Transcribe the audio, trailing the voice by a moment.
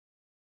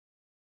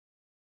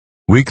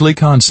Weekly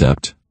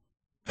concept: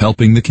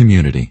 helping the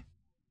community.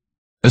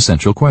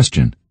 Essential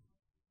question: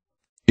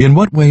 in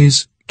what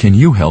ways can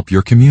you help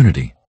your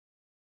community?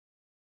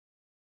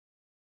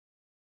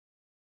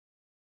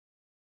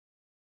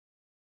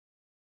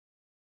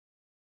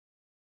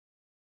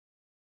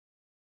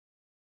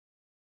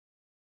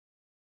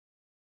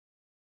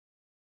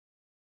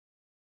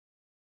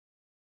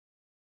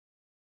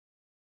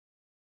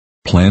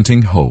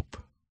 Planting hope.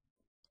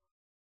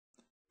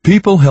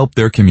 People help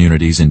their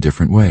communities in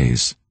different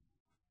ways.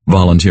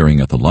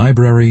 Volunteering at the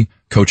library,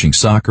 coaching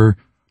soccer,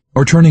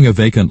 or turning a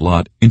vacant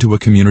lot into a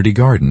community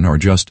garden are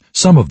just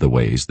some of the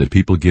ways that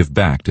people give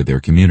back to their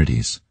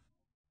communities.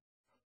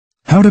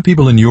 How do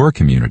people in your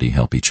community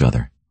help each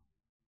other?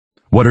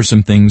 What are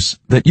some things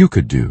that you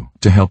could do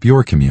to help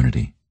your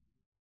community?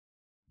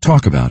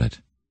 Talk about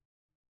it.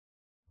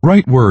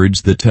 Write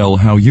words that tell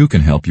how you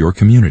can help your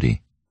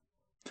community.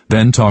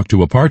 Then talk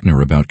to a partner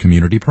about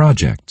community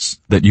projects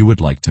that you would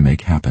like to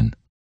make happen.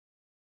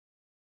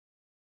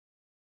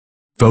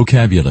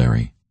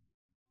 Vocabulary.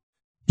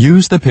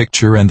 Use the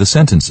picture and the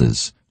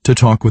sentences to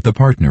talk with the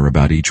partner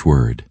about each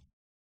word.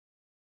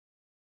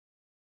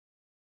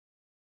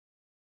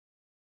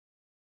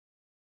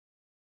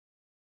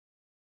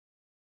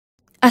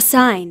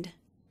 Assigned.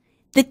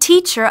 The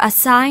teacher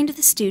assigned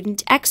the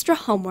student extra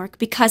homework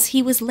because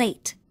he was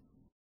late.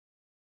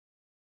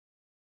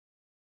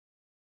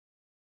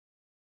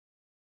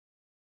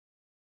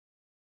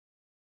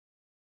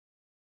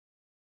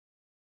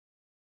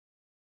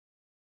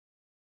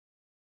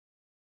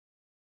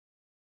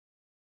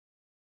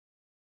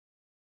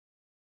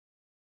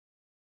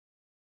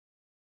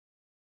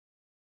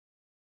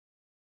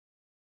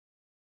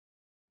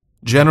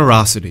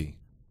 Generosity.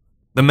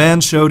 The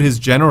man showed his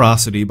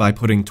generosity by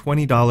putting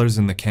 $20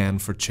 in the can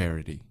for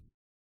charity.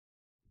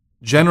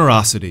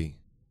 Generosity.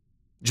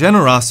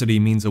 Generosity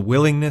means a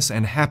willingness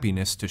and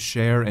happiness to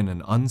share in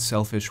an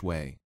unselfish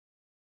way.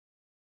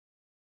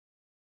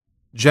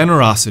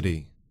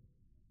 Generosity.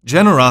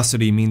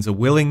 Generosity means a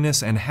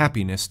willingness and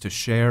happiness to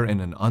share in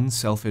an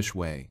unselfish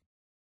way.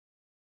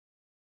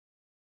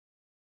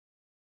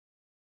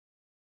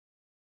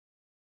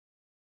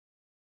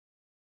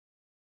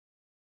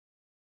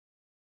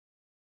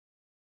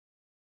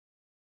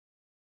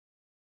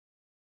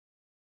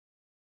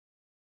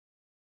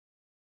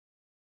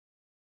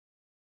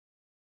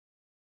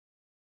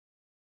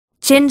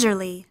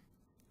 Gingerly.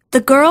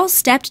 The girl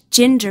stepped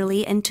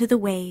gingerly into the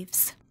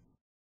waves.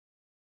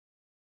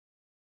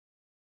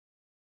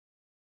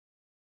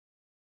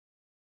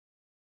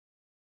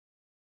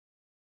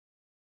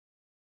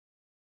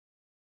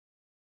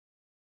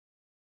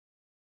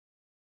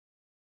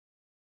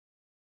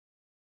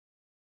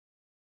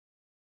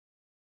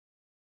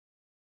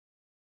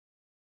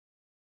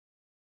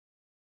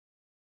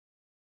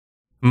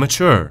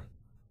 Mature.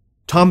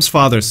 Tom's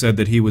father said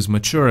that he was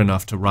mature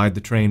enough to ride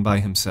the train by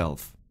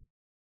himself.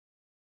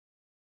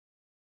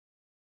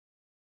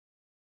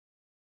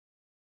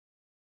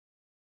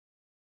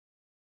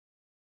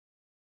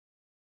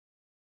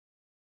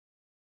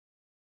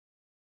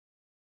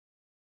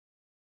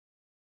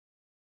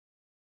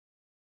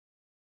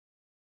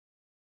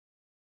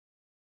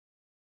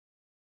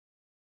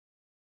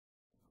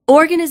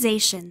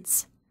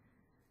 Organizations.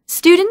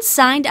 Students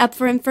signed up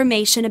for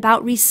information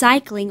about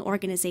recycling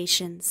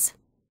organizations.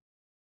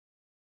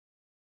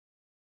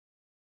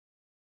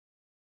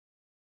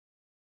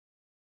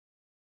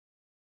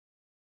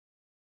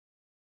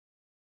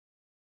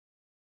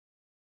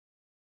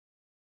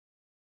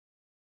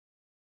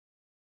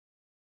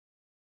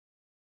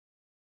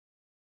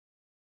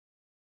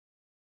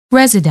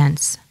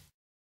 Residents.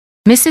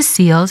 Mrs.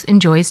 Seals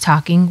enjoys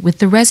talking with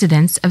the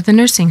residents of the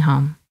nursing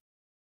home.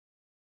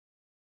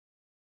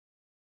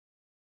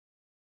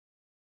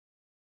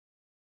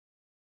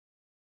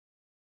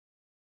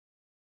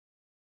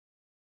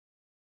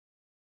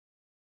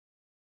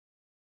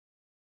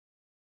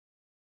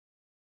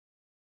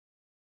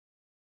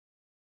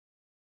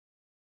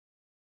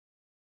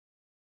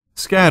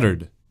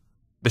 Scattered.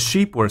 The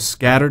sheep were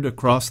scattered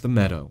across the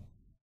meadow.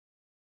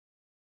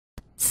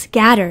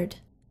 Scattered.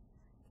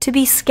 To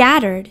be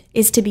scattered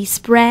is to be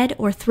spread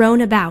or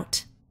thrown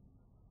about.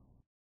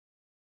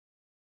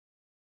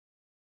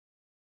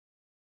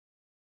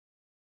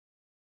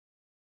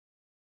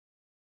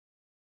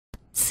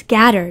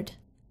 Scattered.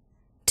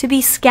 To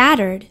be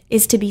scattered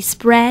is to be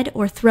spread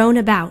or thrown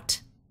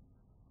about.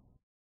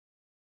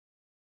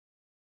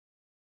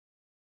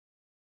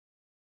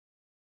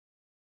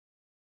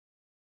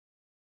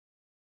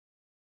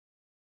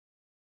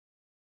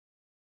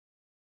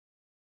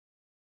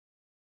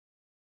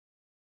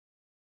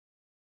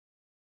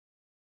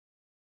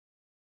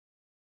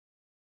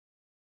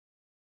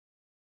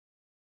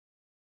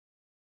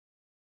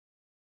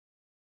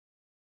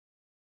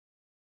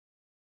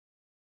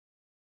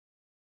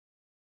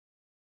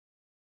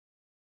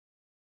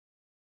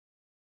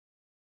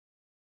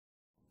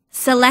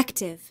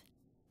 Selective.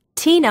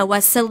 Tina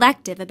was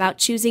selective about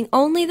choosing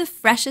only the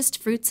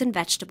freshest fruits and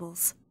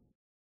vegetables.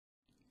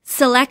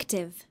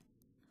 Selective.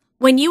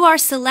 When you are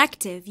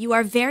selective, you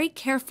are very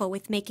careful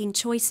with making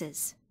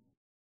choices.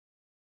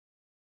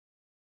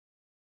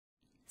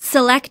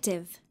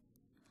 Selective.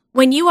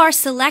 When you are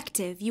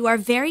selective, you are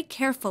very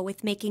careful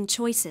with making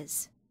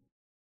choices.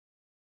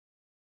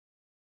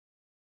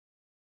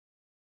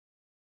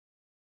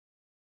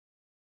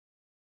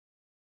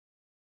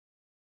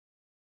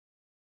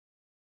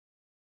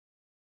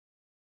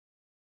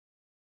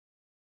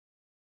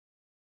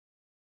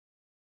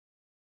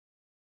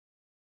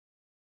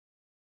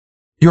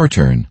 Your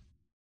turn.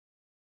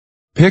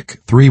 Pick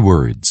 3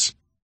 words.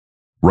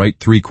 Write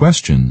 3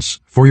 questions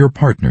for your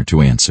partner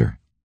to answer.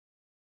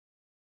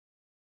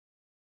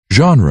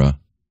 Genre: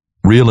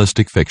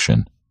 realistic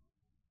fiction.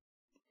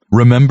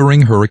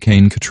 Remembering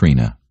Hurricane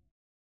Katrina.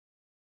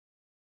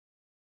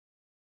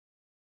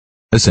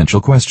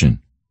 Essential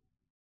question: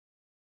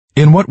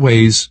 in what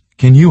ways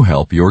can you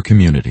help your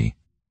community?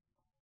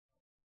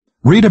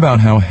 Read about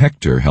how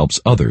Hector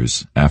helps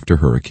others after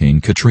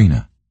Hurricane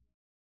Katrina.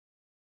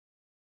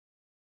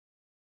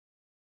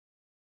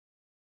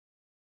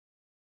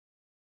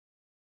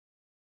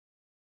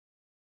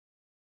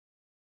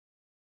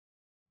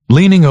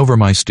 Leaning over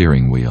my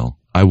steering wheel,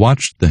 I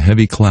watched the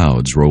heavy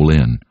clouds roll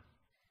in.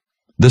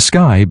 The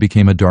sky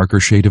became a darker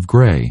shade of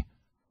gray,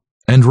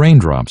 and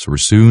raindrops were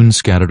soon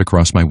scattered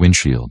across my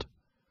windshield.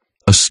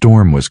 A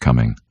storm was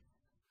coming.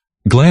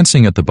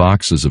 Glancing at the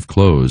boxes of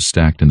clothes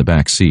stacked in the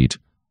back seat,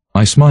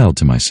 I smiled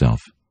to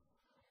myself.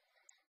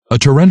 A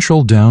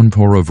torrential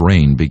downpour of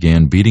rain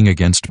began beating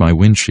against my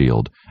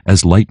windshield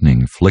as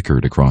lightning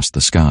flickered across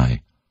the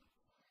sky.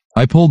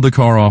 I pulled the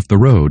car off the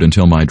road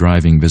until my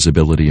driving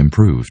visibility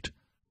improved.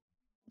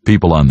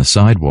 People on the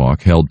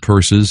sidewalk held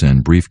purses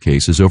and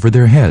briefcases over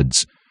their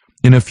heads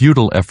in a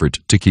futile effort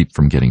to keep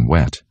from getting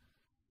wet.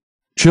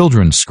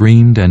 Children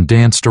screamed and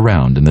danced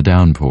around in the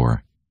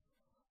downpour.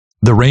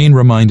 The rain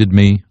reminded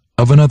me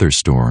of another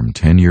storm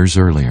 10 years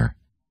earlier.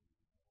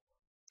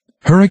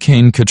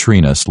 Hurricane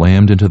Katrina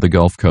slammed into the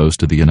Gulf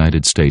Coast of the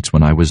United States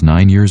when I was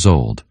 9 years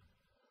old.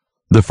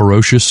 The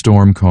ferocious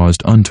storm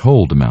caused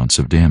untold amounts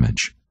of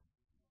damage.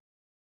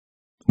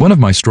 One of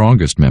my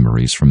strongest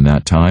memories from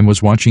that time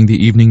was watching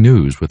the evening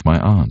news with my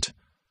aunt.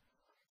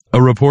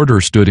 A reporter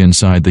stood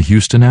inside the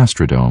Houston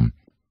Astrodome,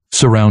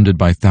 surrounded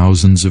by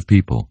thousands of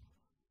people.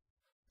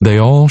 They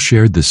all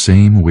shared the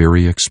same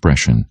weary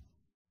expression.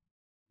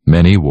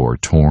 Many wore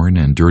torn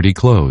and dirty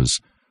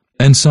clothes,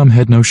 and some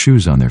had no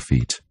shoes on their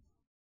feet.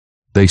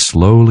 They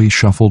slowly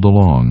shuffled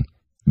along,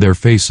 their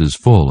faces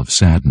full of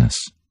sadness.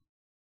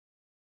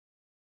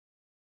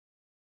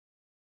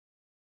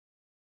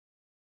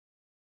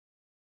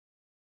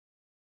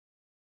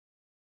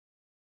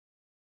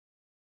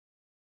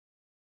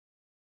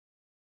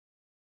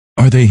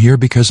 "Are they here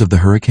because of the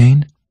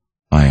hurricane?"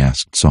 I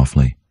asked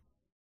softly.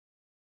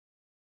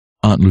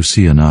 Aunt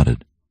Lucia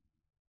nodded.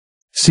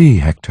 "See,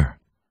 Hector,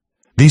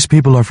 these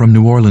people are from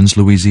New Orleans,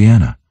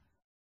 Louisiana.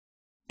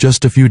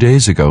 Just a few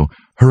days ago,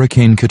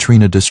 Hurricane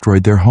Katrina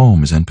destroyed their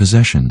homes and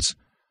possessions,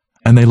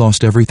 and they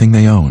lost everything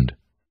they owned.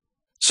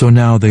 So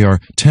now they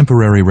are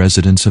temporary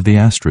residents of the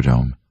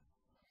Astrodome.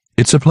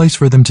 It's a place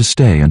for them to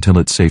stay until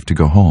it's safe to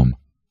go home."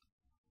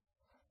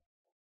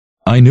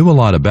 I knew a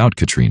lot about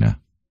Katrina.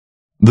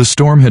 The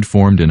storm had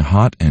formed in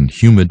hot and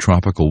humid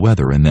tropical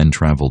weather and then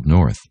traveled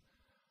north.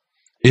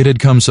 It had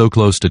come so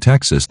close to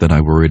Texas that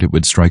I worried it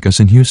would strike us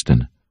in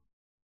Houston.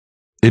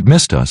 It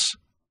missed us,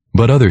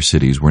 but other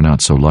cities were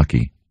not so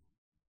lucky.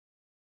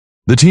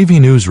 The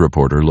TV news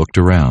reporter looked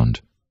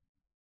around.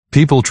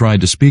 People tried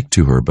to speak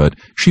to her, but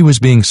she was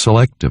being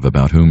selective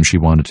about whom she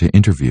wanted to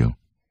interview.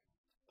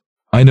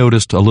 I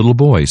noticed a little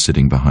boy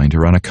sitting behind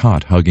her on a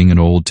cot hugging an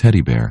old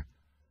teddy bear.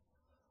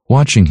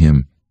 Watching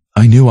him,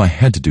 I knew I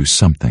had to do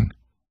something.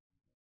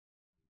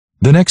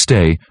 The next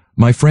day,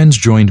 my friends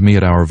joined me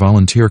at our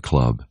volunteer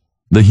club,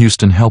 the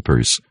Houston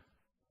Helpers,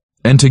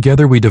 and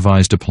together we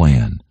devised a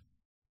plan.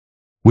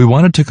 We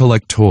wanted to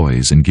collect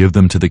toys and give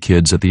them to the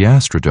kids at the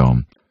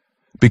Astrodome,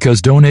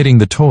 because donating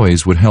the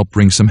toys would help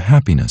bring some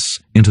happiness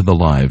into the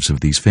lives of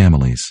these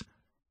families.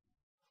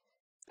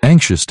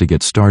 Anxious to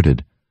get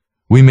started,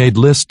 we made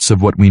lists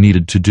of what we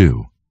needed to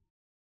do.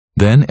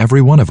 Then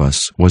every one of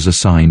us was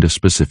assigned a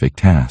specific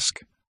task.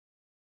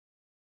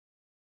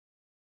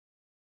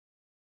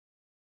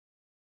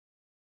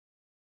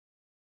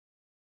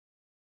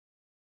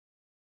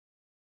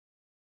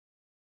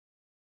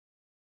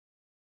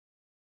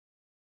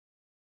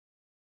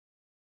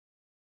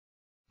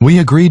 We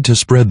agreed to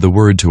spread the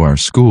word to our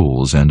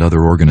schools and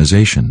other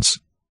organizations.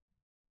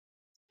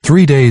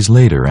 3 days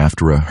later,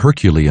 after a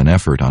Herculean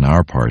effort on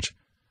our part,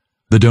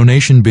 the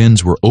donation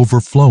bins were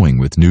overflowing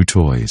with new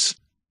toys.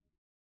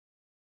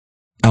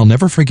 I'll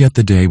never forget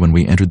the day when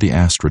we entered the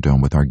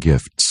Astrodome with our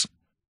gifts.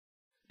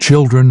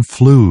 Children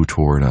flew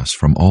toward us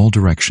from all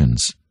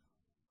directions.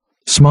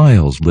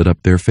 Smiles lit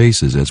up their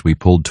faces as we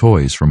pulled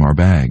toys from our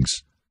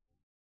bags.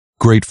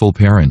 Grateful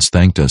parents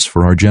thanked us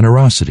for our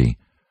generosity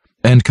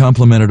and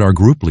complimented our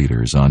group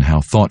leaders on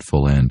how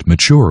thoughtful and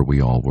mature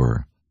we all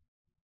were.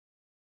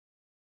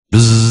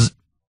 Bzzz!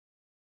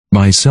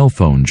 My cell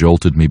phone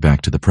jolted me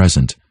back to the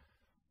present,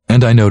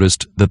 and I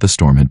noticed that the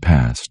storm had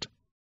passed.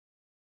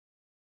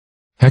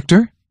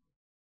 Hector?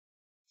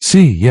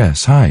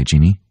 Yes, hi,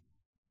 Jeannie.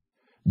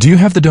 Do you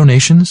have the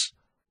donations?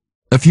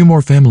 A few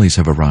more families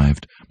have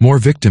arrived, more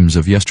victims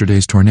of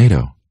yesterday's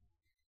tornado.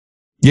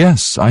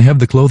 Yes, I have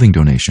the clothing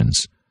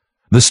donations.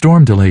 The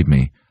storm delayed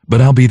me, but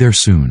I'll be there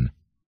soon.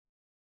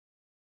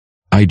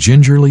 I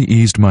gingerly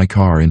eased my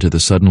car into the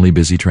suddenly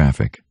busy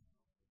traffic.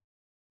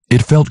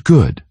 It felt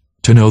good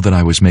to know that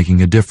I was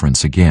making a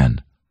difference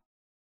again.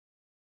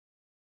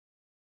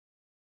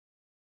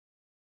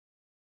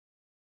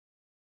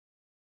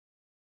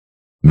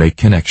 Make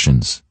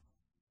connections.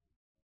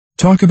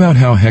 Talk about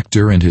how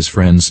Hector and his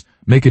friends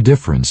make a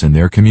difference in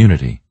their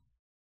community.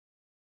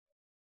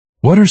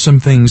 What are some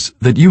things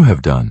that you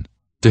have done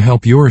to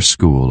help your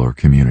school or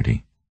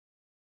community?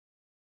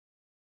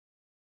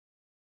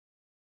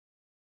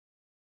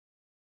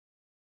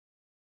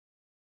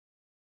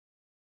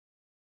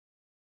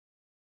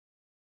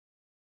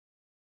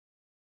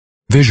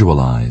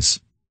 Visualize.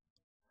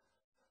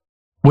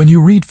 When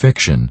you read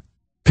fiction,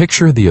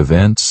 picture the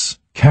events,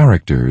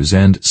 characters,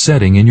 and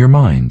setting in your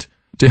mind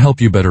to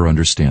help you better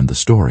understand the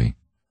story.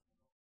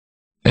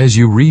 As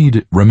you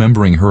read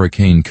Remembering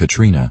Hurricane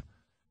Katrina,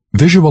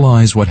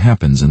 visualize what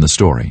happens in the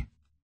story.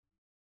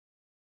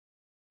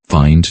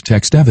 Find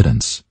text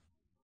evidence.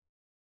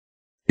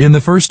 In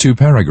the first 2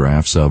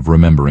 paragraphs of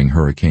Remembering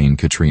Hurricane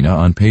Katrina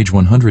on page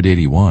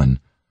 181,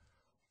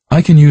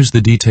 I can use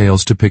the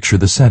details to picture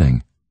the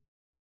setting.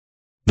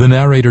 The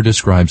narrator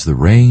describes the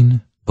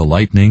rain, the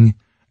lightning,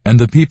 and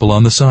the people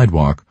on the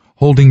sidewalk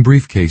holding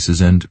briefcases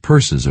and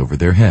purses over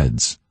their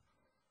heads.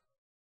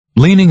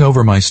 Leaning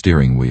over my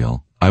steering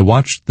wheel, I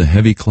watched the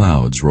heavy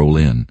clouds roll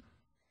in.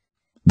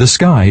 The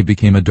sky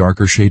became a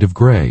darker shade of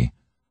gray,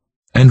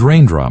 and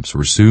raindrops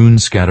were soon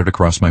scattered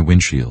across my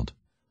windshield.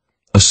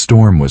 A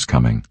storm was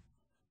coming.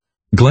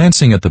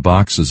 Glancing at the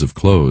boxes of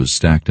clothes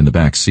stacked in the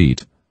back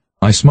seat,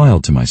 I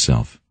smiled to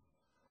myself.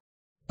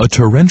 A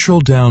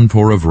torrential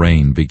downpour of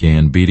rain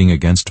began beating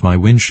against my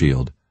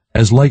windshield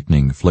as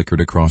lightning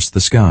flickered across the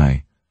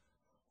sky.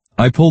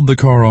 I pulled the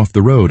car off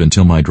the road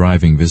until my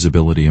driving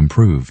visibility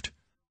improved.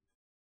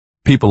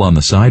 People on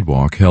the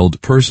sidewalk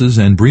held purses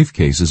and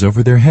briefcases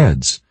over their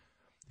heads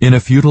in a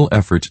futile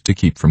effort to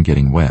keep from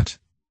getting wet.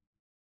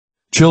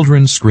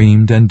 Children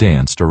screamed and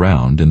danced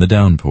around in the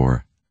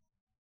downpour.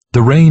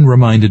 The rain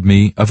reminded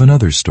me of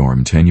another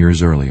storm 10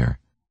 years earlier.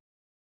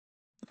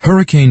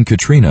 Hurricane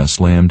Katrina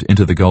slammed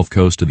into the Gulf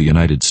Coast of the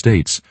United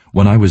States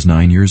when I was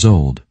 9 years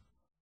old.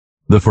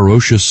 The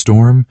ferocious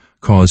storm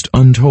caused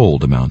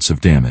untold amounts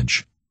of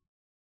damage.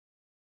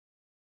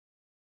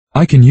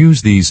 I can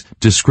use these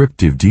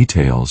descriptive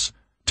details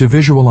to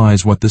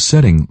visualize what the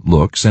setting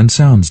looks and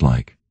sounds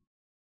like.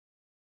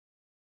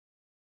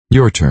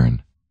 Your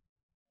turn.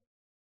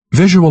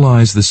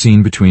 Visualize the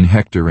scene between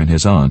Hector and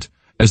his aunt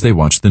as they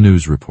watch the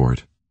news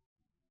report.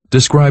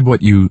 Describe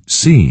what you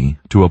see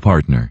to a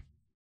partner.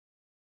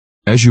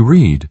 As you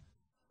read,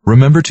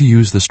 remember to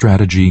use the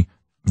strategy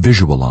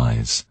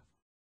visualize.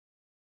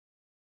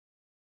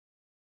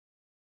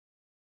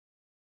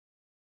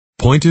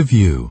 Point of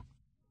view.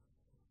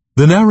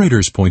 The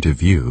narrator's point of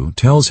view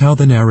tells how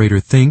the narrator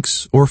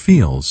thinks or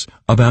feels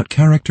about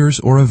characters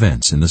or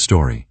events in the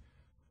story.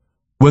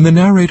 When the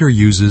narrator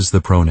uses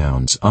the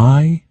pronouns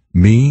I,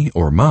 me,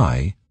 or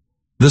my,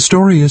 the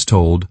story is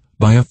told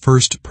by a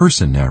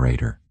first-person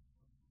narrator.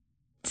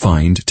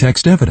 Find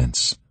text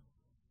evidence.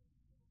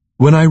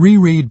 When I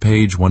reread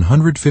page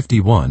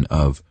 151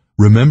 of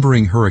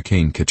Remembering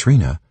Hurricane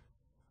Katrina,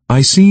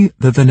 I see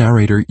that the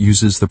narrator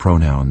uses the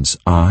pronouns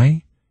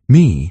I,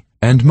 me,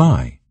 and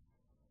my.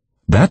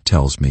 That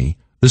tells me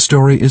the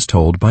story is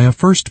told by a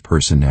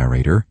first-person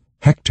narrator,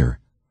 Hector.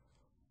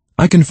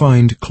 I can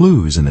find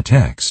clues in the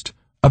text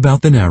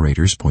about the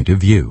narrator's point of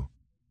view.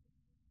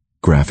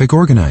 Graphic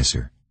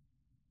organizer.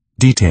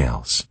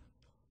 Details.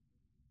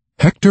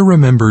 Hector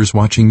remembers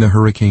watching the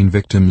hurricane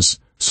victims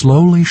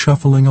slowly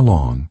shuffling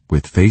along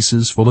with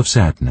faces full of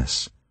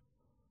sadness.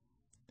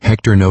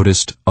 Hector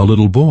noticed a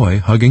little boy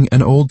hugging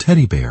an old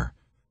teddy bear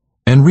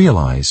and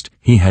realized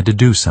he had to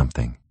do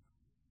something.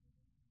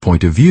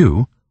 Point of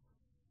view.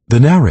 The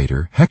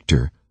narrator,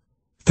 Hector,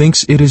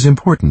 thinks it is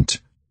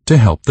important to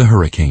help the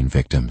hurricane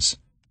victims.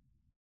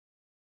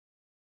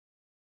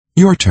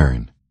 Your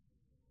turn.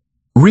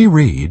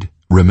 Reread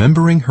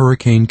Remembering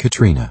Hurricane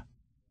Katrina.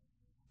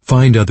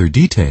 Find other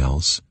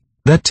details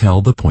that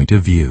tell the point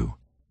of view.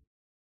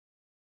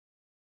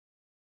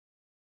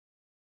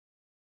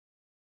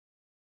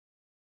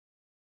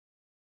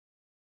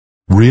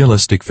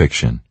 Realistic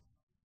fiction.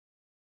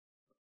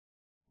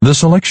 The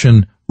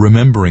selection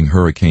Remembering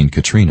Hurricane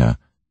Katrina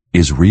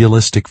is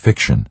realistic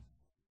fiction.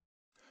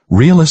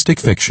 Realistic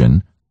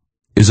fiction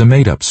is a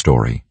made-up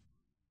story.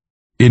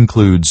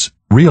 Includes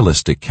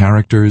realistic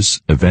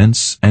characters,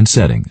 events, and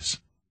settings.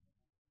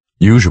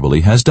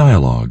 Usually has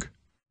dialogue.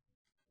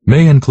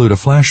 May include a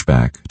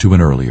flashback to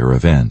an earlier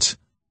event.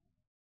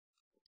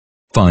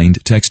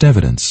 Find text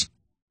evidence.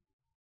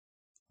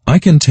 I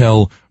can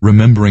tell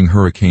Remembering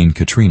Hurricane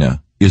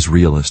Katrina is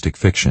realistic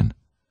fiction.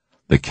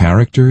 The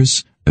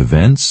characters,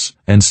 events,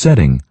 and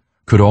setting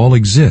could all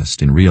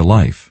exist in real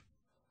life.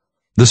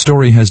 The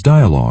story has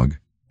dialogue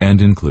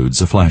and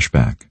includes a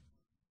flashback.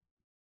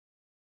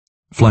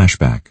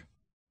 Flashback.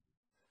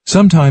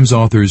 Sometimes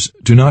authors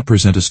do not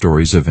present a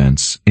story's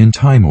events in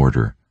time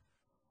order.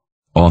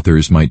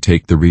 Authors might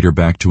take the reader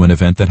back to an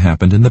event that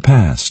happened in the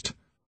past.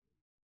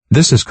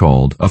 This is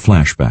called a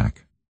flashback.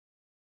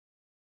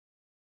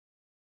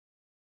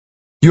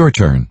 Your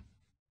turn.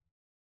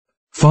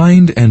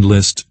 Find and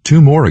list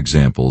 2 more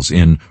examples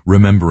in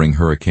Remembering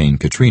Hurricane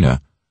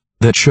Katrina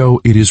that show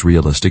it is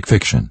realistic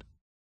fiction.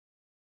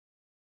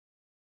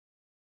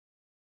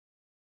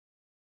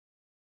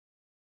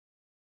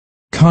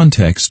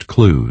 Context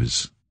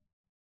clues.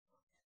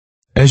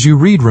 As you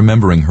read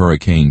Remembering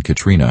Hurricane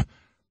Katrina,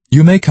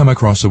 you may come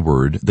across a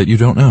word that you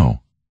don't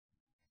know.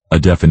 A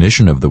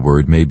definition of the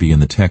word may be in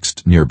the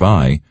text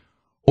nearby,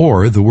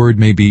 or the word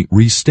may be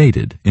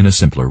restated in a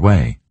simpler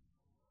way.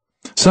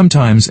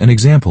 Sometimes an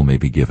example may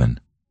be given.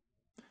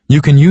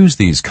 You can use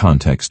these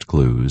context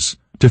clues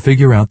to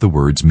figure out the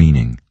word's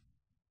meaning.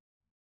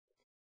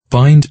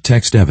 Find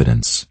text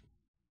evidence.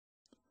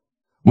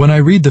 When I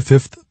read the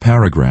 5th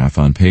paragraph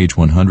on page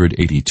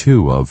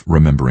 182 of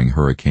Remembering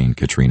Hurricane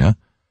Katrina,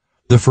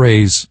 the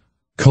phrase,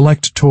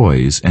 "collect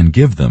toys and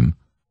give them,"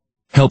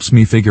 helps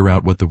me figure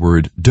out what the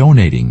word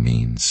donating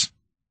means.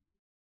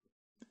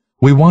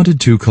 We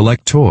wanted to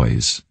collect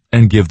toys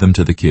and give them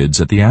to the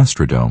kids at the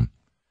Astrodome,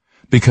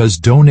 because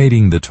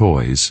donating the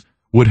toys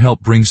would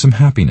help bring some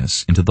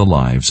happiness into the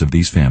lives of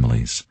these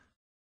families.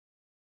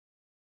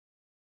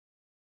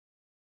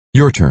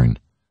 Your turn.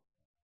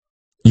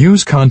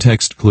 Use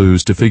context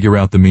clues to figure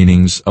out the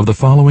meanings of the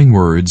following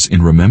words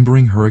in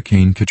Remembering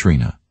Hurricane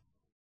Katrina.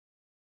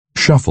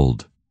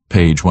 Shuffled,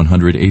 page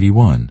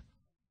 181.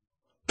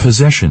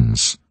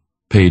 Possessions,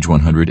 page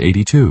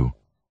 182.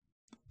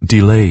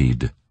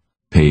 Delayed,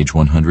 page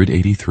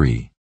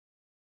 183.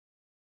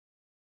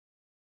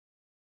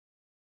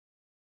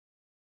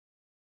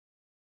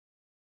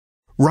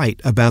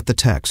 Write about the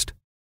text.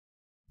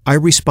 I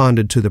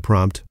responded to the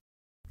prompt,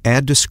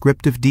 add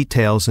descriptive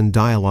details and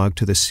dialogue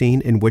to the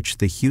scene in which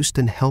the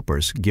Houston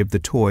helpers give the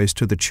toys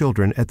to the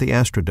children at the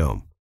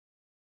Astrodome.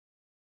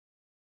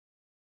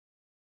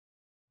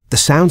 The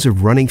sounds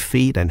of running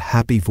feet and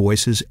happy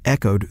voices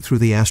echoed through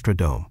the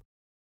Astrodome.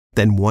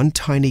 Then one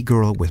tiny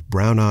girl with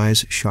brown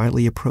eyes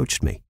shyly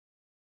approached me.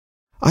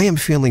 "I am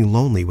feeling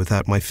lonely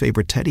without my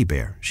favorite teddy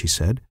bear," she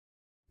said.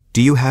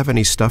 "Do you have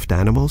any stuffed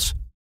animals?"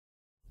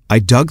 I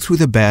dug through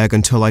the bag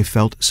until I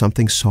felt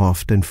something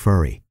soft and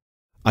furry.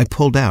 I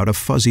pulled out a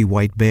fuzzy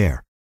white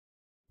bear.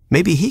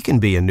 "Maybe he can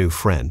be a new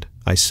friend,"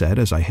 I said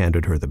as I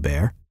handed her the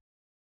bear.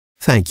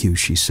 "Thank you,"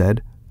 she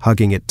said,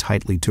 hugging it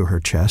tightly to her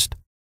chest.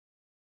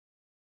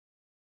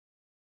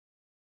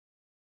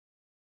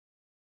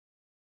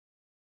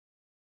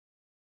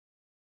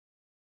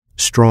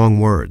 Strong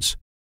words.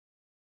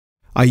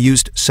 I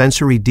used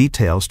sensory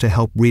details to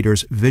help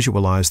readers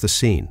visualize the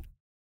scene.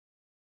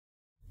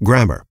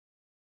 Grammar.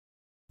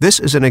 This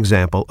is an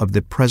example of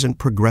the present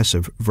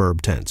progressive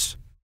verb tense.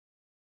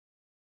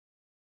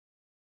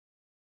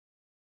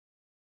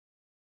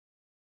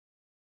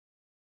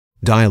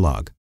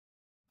 Dialogue.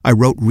 I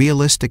wrote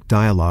realistic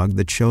dialogue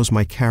that shows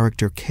my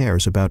character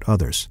cares about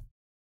others.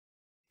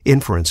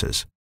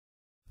 Inferences.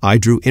 I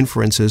drew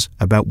inferences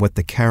about what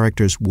the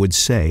characters would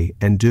say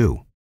and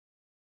do.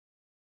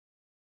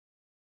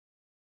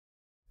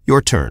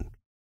 Your turn.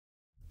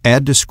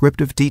 Add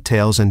descriptive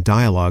details and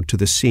dialogue to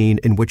the scene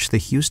in which the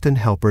Houston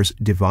helpers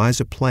devise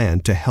a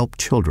plan to help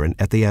children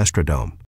at the Astrodome.